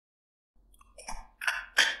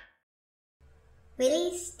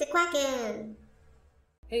Release the Kraken!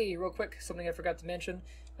 Hey, real quick, something I forgot to mention.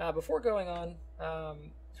 Before going on,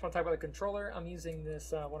 just want to talk about the controller. I'm using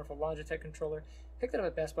this wonderful Logitech controller. Picked it up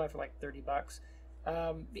at Best Buy for like 30 bucks.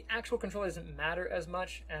 The actual controller doesn't matter as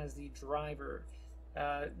much as the driver.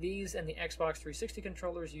 These and the Xbox 360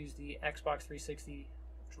 controllers use the Xbox 360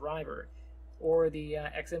 driver, or the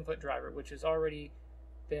X-Input driver, which has already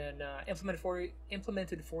been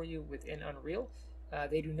implemented for you within Unreal.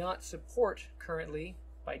 They do not support currently,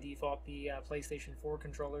 by default, the PlayStation 4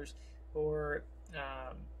 controllers or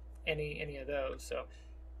any of those. So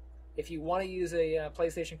if you want to use a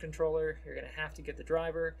PlayStation controller, you're going to have to get the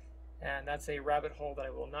driver, and that's a rabbit hole that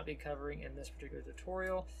I will not be covering in this particular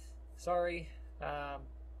tutorial. Sorry,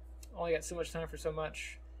 only got so much time for so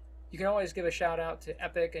much. You can always give a shout out to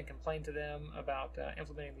Epic and complain to them about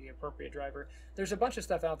implementing the appropriate driver. There's a bunch of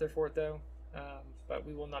stuff out there for it though, but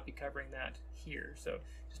we will not be covering that here. So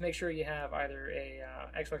just make sure you have either a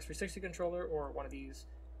Xbox 360 controller or one of these,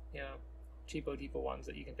 cheapo deepo ones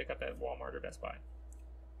that you can pick up at Walmart or Best Buy.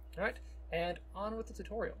 All right, and on with the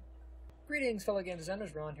tutorial. Greetings, fellow game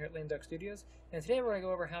designers. Ron here at Lame Duck Studios, and today we're going to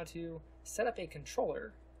go over how to set up a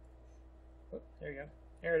controller. Oh, there you go.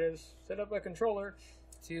 There it is. Set up a controller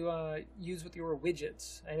to use with your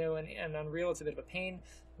widgets. I know in Unreal it's a bit of a pain.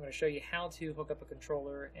 I'm going to show you how to hook up a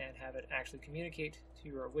controller and have it actually communicate to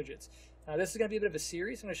your widgets. This is going to be a bit of a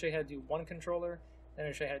series. I'm going to show you how to do one controller, then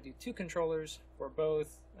I'm going to show you how to do two controllers for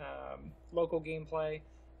both local gameplay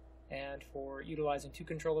and for utilizing two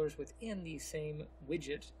controllers within the same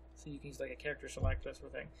widget, so you can use like a character select, that sort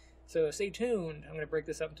of thing. So stay tuned. I'm going to break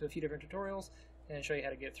this up into a few different tutorials and show you how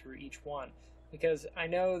to get through each one, because I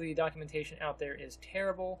know the documentation out there is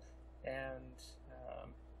terrible, and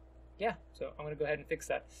yeah, so I'm going to go ahead and fix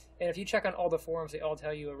that. And if you check on all the forums, they all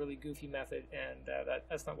tell you a really goofy method, and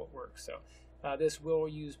that's not what works. So this will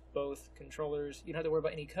use both controllers. You don't have to worry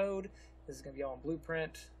about any code. This is going to be all in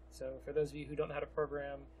Blueprint. So for those of you who don't know how to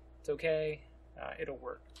program, it's okay. It'll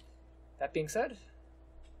work. That being said,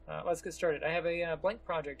 let's get started. I have a blank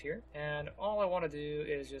project here, and all I want to do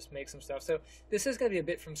is just make some stuff. So this is going to be a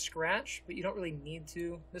bit from scratch, but you don't really need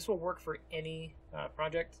to. This will work for any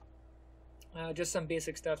project. Just some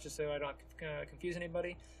basic stuff, just so I don't confuse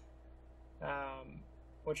anybody.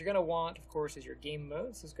 What you're going to want, of course, is your game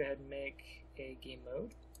mode. So let's go ahead and make a game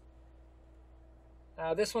mode.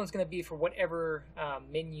 This one's going to be for whatever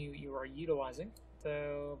menu you are utilizing.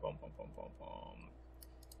 So,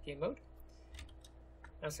 game mode.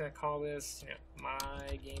 I'm just going to call this,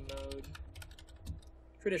 my game mode.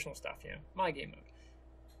 Traditional stuff, my game mode.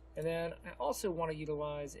 And then I also want to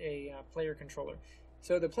utilize a player controller.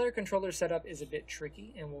 So the player controller setup is a bit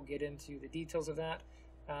tricky, and we'll get into the details of that.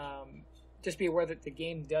 Just be aware that the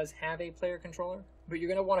game does have a player controller, but you're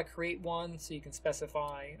going to want to create one so you can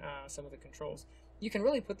specify some of the controls. You can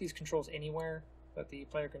really put these controls anywhere, but the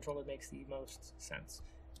player controller makes the most sense.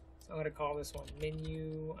 So I'm going to call this one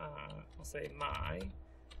menu, I'll say my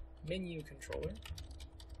menu controller.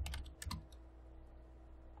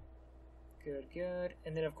 Good, good.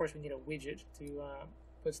 And then of course we need a widget to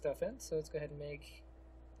put stuff in. So let's go ahead and make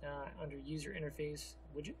under user interface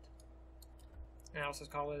widget. And I'll also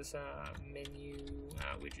call this menu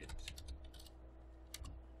widget.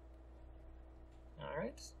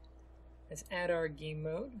 Alright. Let's add our game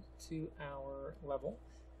mode to our level.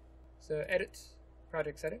 So edit,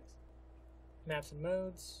 project settings, maps and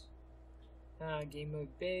modes, game mode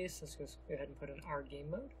base. Let's just go ahead and put in our game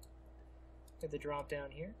mode. Hit the drop down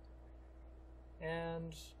here.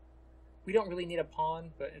 And we don't really need a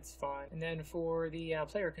pawn, but it's fine. And then for the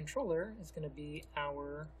player controller, it's going to be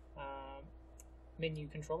our menu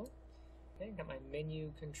controller. Okay, got my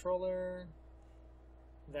menu controller.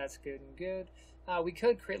 That's good and good. We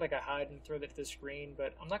could create like a HUD and throw that to the screen,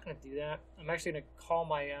 but I'm not going to do that. I'm actually going to call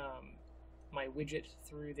my my widget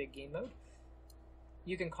through the game mode.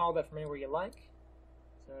 You can call that from anywhere you like.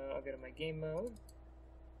 So I'll go to my game mode.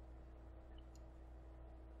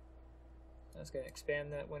 Let's go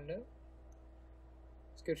expand that window.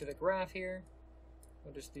 Let's go to the graph here.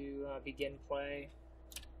 We'll just do begin play.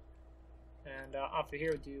 And off of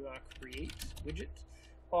here, we'll do create widget.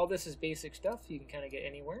 All this is basic stuff. You can kind of get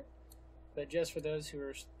anywhere. But just for those who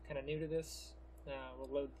are kind of new to this, we'll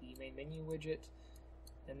load the main menu widget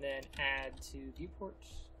and then add to viewport.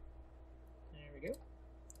 There we go.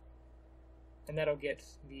 And that'll get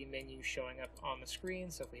the menu showing up on the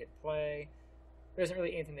screen. So if we hit play, there isn't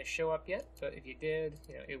really anything to show up yet, but if you did,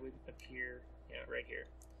 it would appear, right here.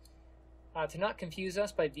 To not confuse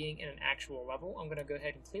us by being in an actual level, I'm going to go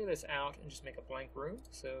ahead and clear this out and just make a blank room.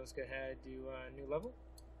 So let's go ahead and do a new level.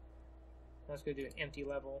 Let's go do an empty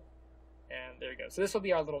level. And there you go. So this will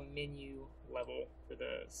be our little menu level for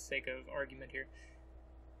the sake of argument here.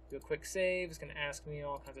 Do a quick save. It's going to ask me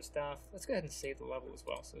all kinds of stuff. Let's go ahead and save the level as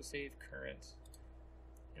well. So save current.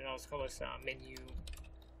 And I'll just call this menu.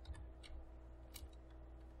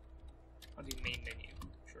 I'll do main menu.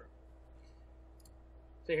 Sure.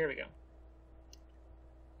 So here we go.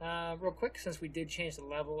 Real quick, since we did change the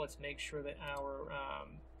level, let's make sure that our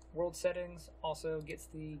world settings also gets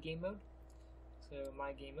the game mode. So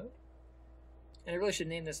my game mode. And I really should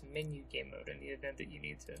name this menu game mode in the event that you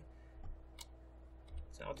need to.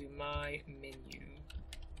 So I'll do my menu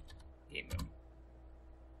game mode.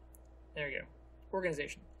 There we go.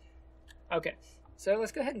 Organization. Okay, so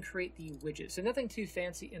let's go ahead and create the widget. So nothing too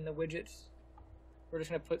fancy in the widget. We're just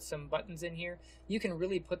going to put some buttons in here. You can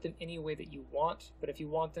really put them any way that you want, but if you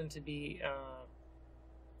want them to be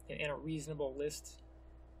in a reasonable list,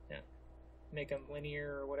 yeah, make them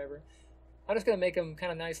linear or whatever. I'm just going to make them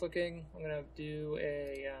kind of nice looking. I'm going to do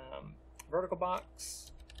a vertical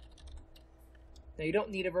box. Now you don't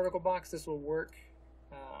need a vertical box. This will work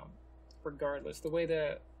regardless. The way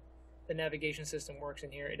the navigation system works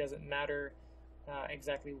in here, it doesn't matter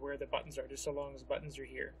exactly where the buttons are, just so long as buttons are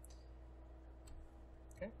here.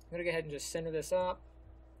 Okay, I'm going to go ahead and just center this up.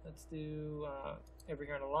 Let's do over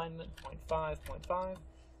here on alignment, 0.5, 0.5.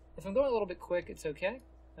 If I'm going a little bit quick, it's okay.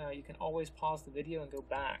 You can always pause the video and go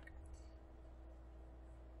back.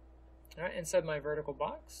 All right, inside my vertical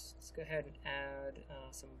box, let's go ahead and add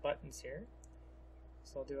some buttons here.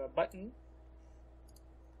 So I'll do a button.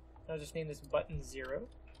 I'll just name this button 0.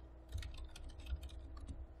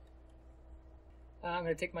 I'm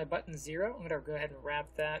going to take my button 0. I'm going to go ahead and wrap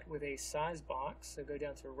that with a size box. So go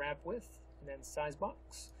down to wrap with and then size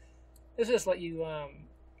box. This will just let you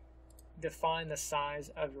define the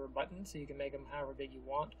size of your button so you can make them however big you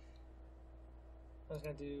want. I was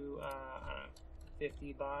going to do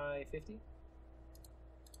 50 by 50.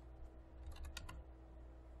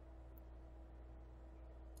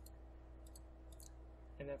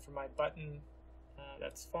 And then for my button,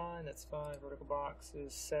 that's fine, that's fine. Vertical box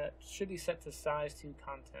is set, should be set to size to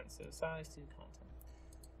content. So size to content.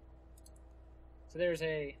 So there's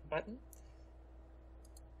a button.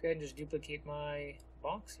 Go ahead and just duplicate my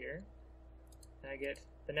box here. And I get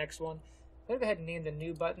the next one. I'm going to go ahead and name the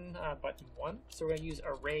new button button 1. So we're going to use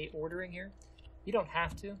array ordering here. You don't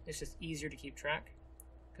have to, it's just easier to keep track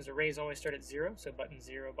because arrays always start at 0. So button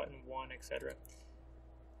 0, button 1, etc.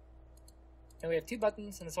 And we have 2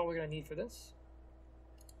 buttons, and that's all we're going to need for this.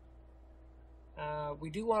 We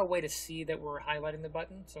do want a way to see that we're highlighting the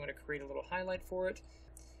button, so I'm going to create a little highlight for it.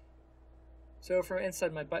 So from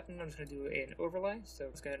inside my button, I'm just going to do an overlay. So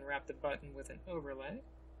let's go ahead and wrap the button with an overlay.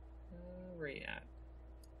 Where are you at?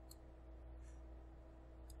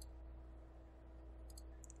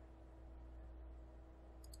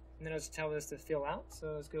 And then I'll just tell this to fill out.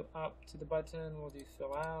 So let's go up to the button, we'll do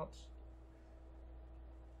fill out.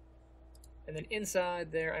 And then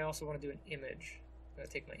inside there, I also want to do an image. I'm going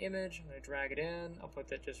to take my image, I'm going to drag it in. I'll put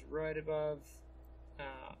that just right above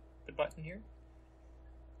the button here.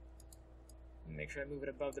 And make sure I move it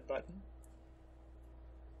above the button.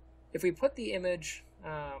 If we put the image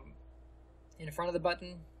in front of the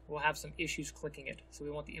button, we'll have some issues clicking it. So we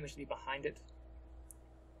want the image to be behind it.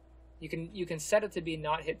 You can set it to be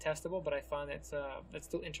not hit testable, but I find that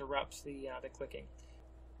still interrupts the clicking.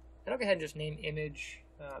 And I'll go ahead and just name image.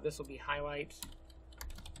 This will be highlight.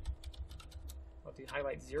 I'll do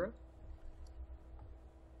highlight 0.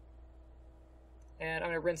 And I'm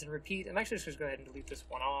going to rinse and repeat. I'm actually just going to go ahead and delete this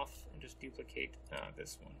one off and just duplicate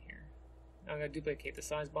this one here. I'm going to duplicate the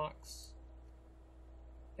size box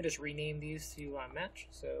and just rename these to match.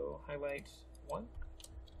 So highlight 1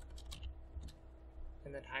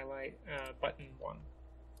 and then highlight button 1.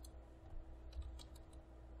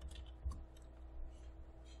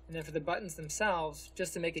 And then for the buttons themselves,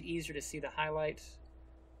 just to make it easier to see the highlight,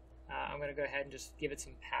 I'm going to go ahead and just give it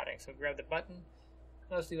some padding. So grab the button.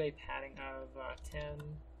 Let's do a padding of 10.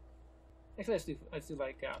 Actually, let's do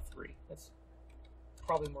like 3. That's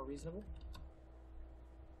probably more reasonable.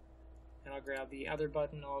 And I'll grab the other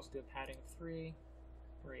button. I'll also do a padding of 3.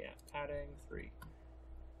 Where are you at? Padding 3.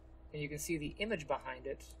 And you can see the image behind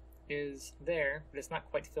it is there, but it's not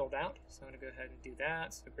quite filled out. So I'm going to go ahead and do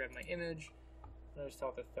that. So grab my image. And I'll just tell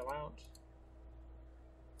it to fill out.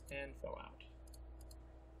 And fill out.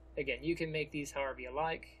 Again, you can make these however you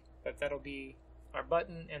like, but that'll be our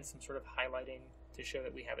button and some sort of highlighting to show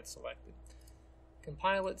that we have it selected.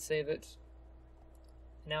 Compile it, save it.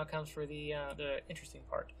 Now comes for the interesting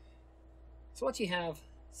part. So once you have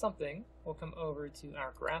something, we'll come over to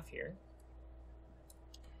our graph here.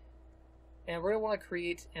 And we're going to want to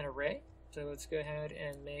create an array. So let's go ahead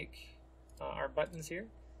and make our buttons here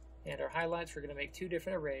and our highlights, we're going to make two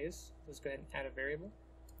different arrays. Let's go ahead and add a variable.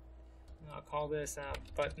 I'll call this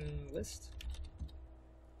button list.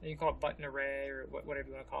 You can call it button array or whatever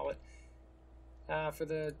you want to call it. For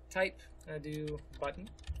the type, I do button.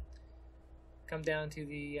 Come down to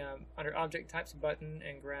the under object types button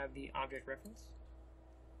and grab the object reference.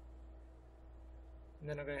 And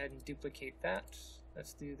then I'll go ahead and duplicate that.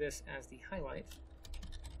 Let's do this as the highlight.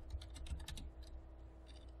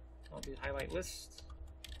 I'll do highlight list.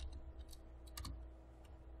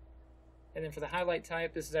 And then for the highlight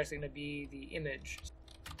type, this is actually going to be the image.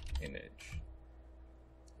 Image.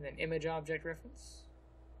 And then image object reference.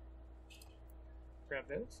 Grab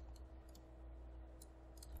those.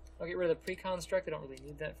 I'll get rid of the pre-construct. I don't really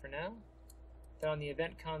need that for now. Then on the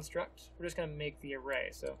event construct, we're just going to make the array.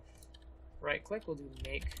 So right click, we'll do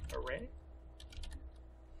make array.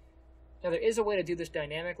 Now there is a way to do this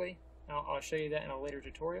dynamically. I'll show you that in a later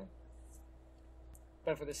tutorial.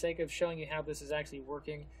 But for the sake of showing you how this is actually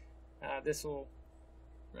working, this will,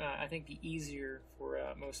 I think, be easier for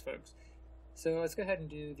most folks. So let's go ahead and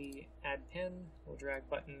do the add pin. We'll drag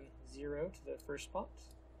button 0 to the first spot,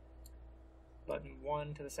 button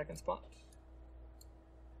 1 to the second spot.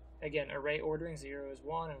 Again, array ordering, 0 is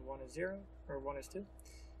 1 and 1 is 0, or 1 is 2.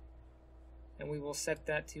 And we will set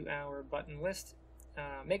that to our button list.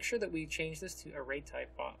 Make sure that we change this to array type,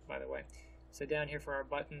 by the way. So down here for our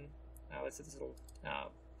button, let's set this little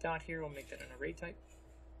dot here. We'll make that an array type.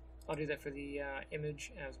 I'll do that for the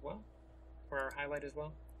image as well, or our highlight as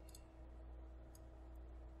well.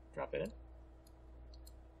 Drop it in.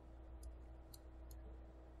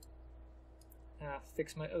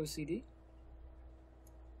 Fix my OCD.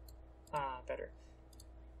 Better.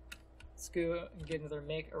 Let's go and get another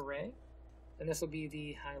make array. And this will be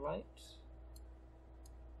the highlight.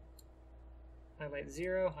 Highlight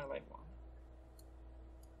 0, highlight 1.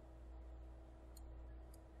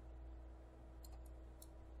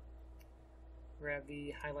 Grab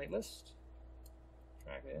the highlight list.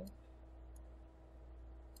 Drag it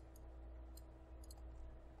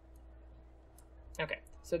in. Okay,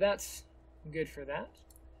 so that's good for that.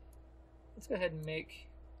 Let's go ahead and make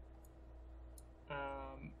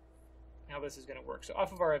how this is going to work. So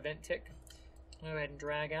off of our event tick, I'll go ahead and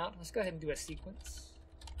drag out. Let's go ahead and do a sequence.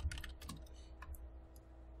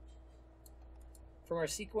 From our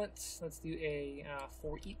sequence, let's do a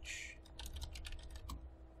for each.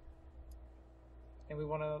 And we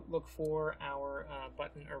want to look for our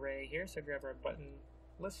button array here. So grab our button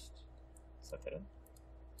list, set that in.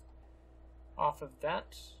 Off of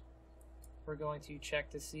that, we're going to check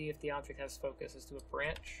to see if the object has focus. Let's do a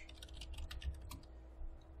branch.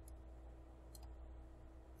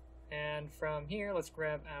 And from here, let's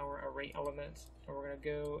grab our array element, and we're going to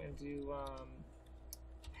go and do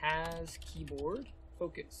has keyboard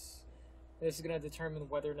focus. This is going to determine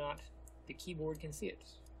whether or not the keyboard can see it.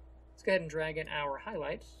 Let's go ahead and drag in our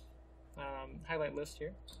highlight list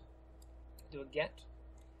here. Do a get.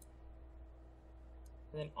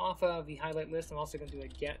 And then off of the highlight list, I'm also going to do a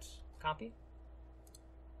get copy.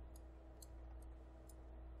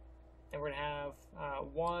 And we're going to have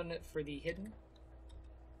one for the hidden.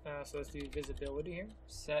 So let's do visibility here.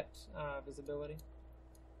 Set visibility.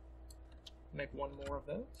 Make one more of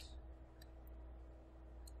those.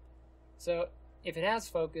 So if it has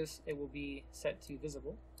focus, it will be set to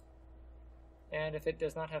visible. And if it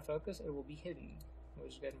does not have focus, it will be hidden. We'll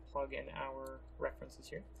just go ahead and plug in our references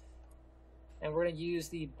here. And we're going to use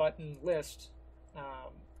the button list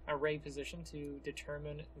array position to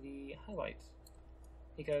determine the highlight,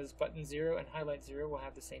 because button 0 and highlight 0 will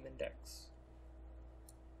have the same index.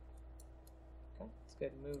 Okay, let's go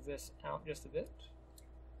ahead and move this out just a bit.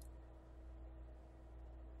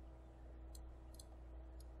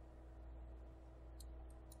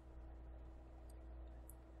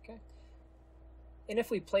 Okay. And if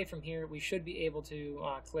we play from here, we should be able to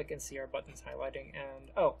click and see our buttons highlighting. And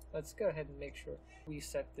oh, let's go ahead and make sure we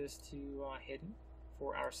set this to hidden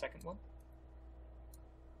for our second one.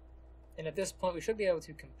 And at this point, we should be able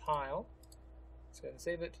to compile. Let's go ahead and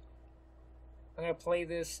save it. I'm going to play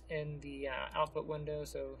this in the output window,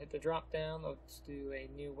 so hit the drop down. Let's do a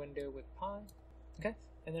new window with pi. Okay,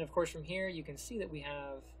 and then of course from here you can see that we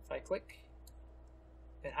have, if I click,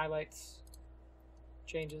 it highlights,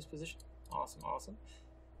 changes position. Awesome, awesome.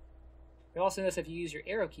 You'll also notice if you use your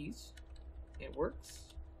arrow keys, it works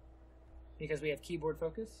because we have keyboard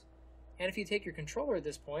focus. And if you take your controller at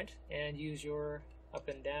this point and use your up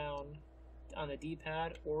and down on the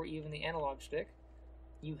D-pad or even the analog stick,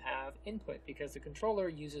 you have input because the controller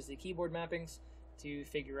uses the keyboard mappings to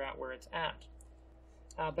figure out where it's at.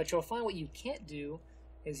 But you'll find what you can't do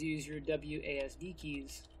is use your WASD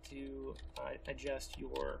keys to adjust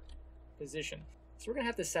your position. So we're going to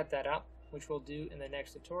have to set that up, which we'll do in the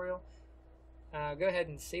next tutorial. Go ahead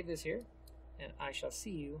and save this here, and I shall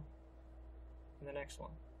see you in the next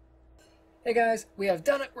one. Hey guys, we have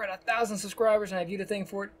done it. We're at 1,000 subscribers, and I have you to thank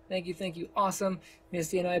for it. Thank you, awesome.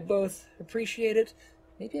 Misty and I both appreciate it.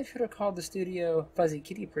 Maybe I should have called the studio Fuzzy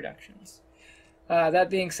Kitty Productions. That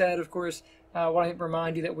being said, of course, I want to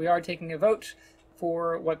remind you that we are taking a vote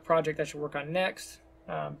for what project I should work on next.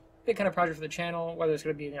 Big kind of project for the channel, whether it's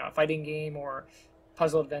going to be a fighting game or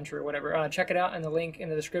puzzle adventure or whatever. Check it out in the link in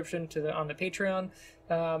the description on the Patreon.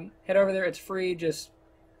 Head over there; it's free. Just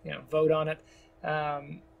vote on it.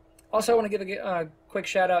 Also, I want to give a quick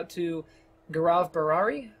shout out to Gaurav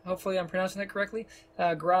Barari. Hopefully I'm pronouncing that correctly.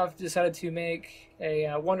 Gaurav decided to make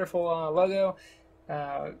a wonderful logo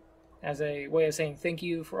as a way of saying thank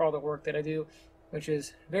you for all the work that I do, which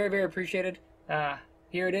is very, very appreciated.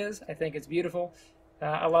 Here it is. I think it's beautiful.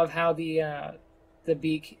 I love how the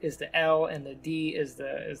beak is the L and the D is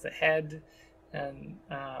the head, and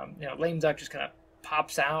lame duck just kind of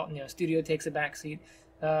pops out, and studio takes a back seat.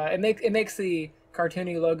 It makes the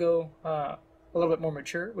cartoony logo a little bit more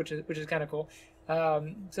mature, which is kind of cool.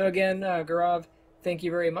 So again, Gaurav, thank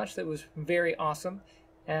you very much. That was very awesome.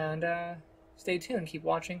 And stay tuned, keep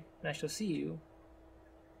watching, and I shall see you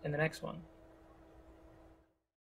in the next one.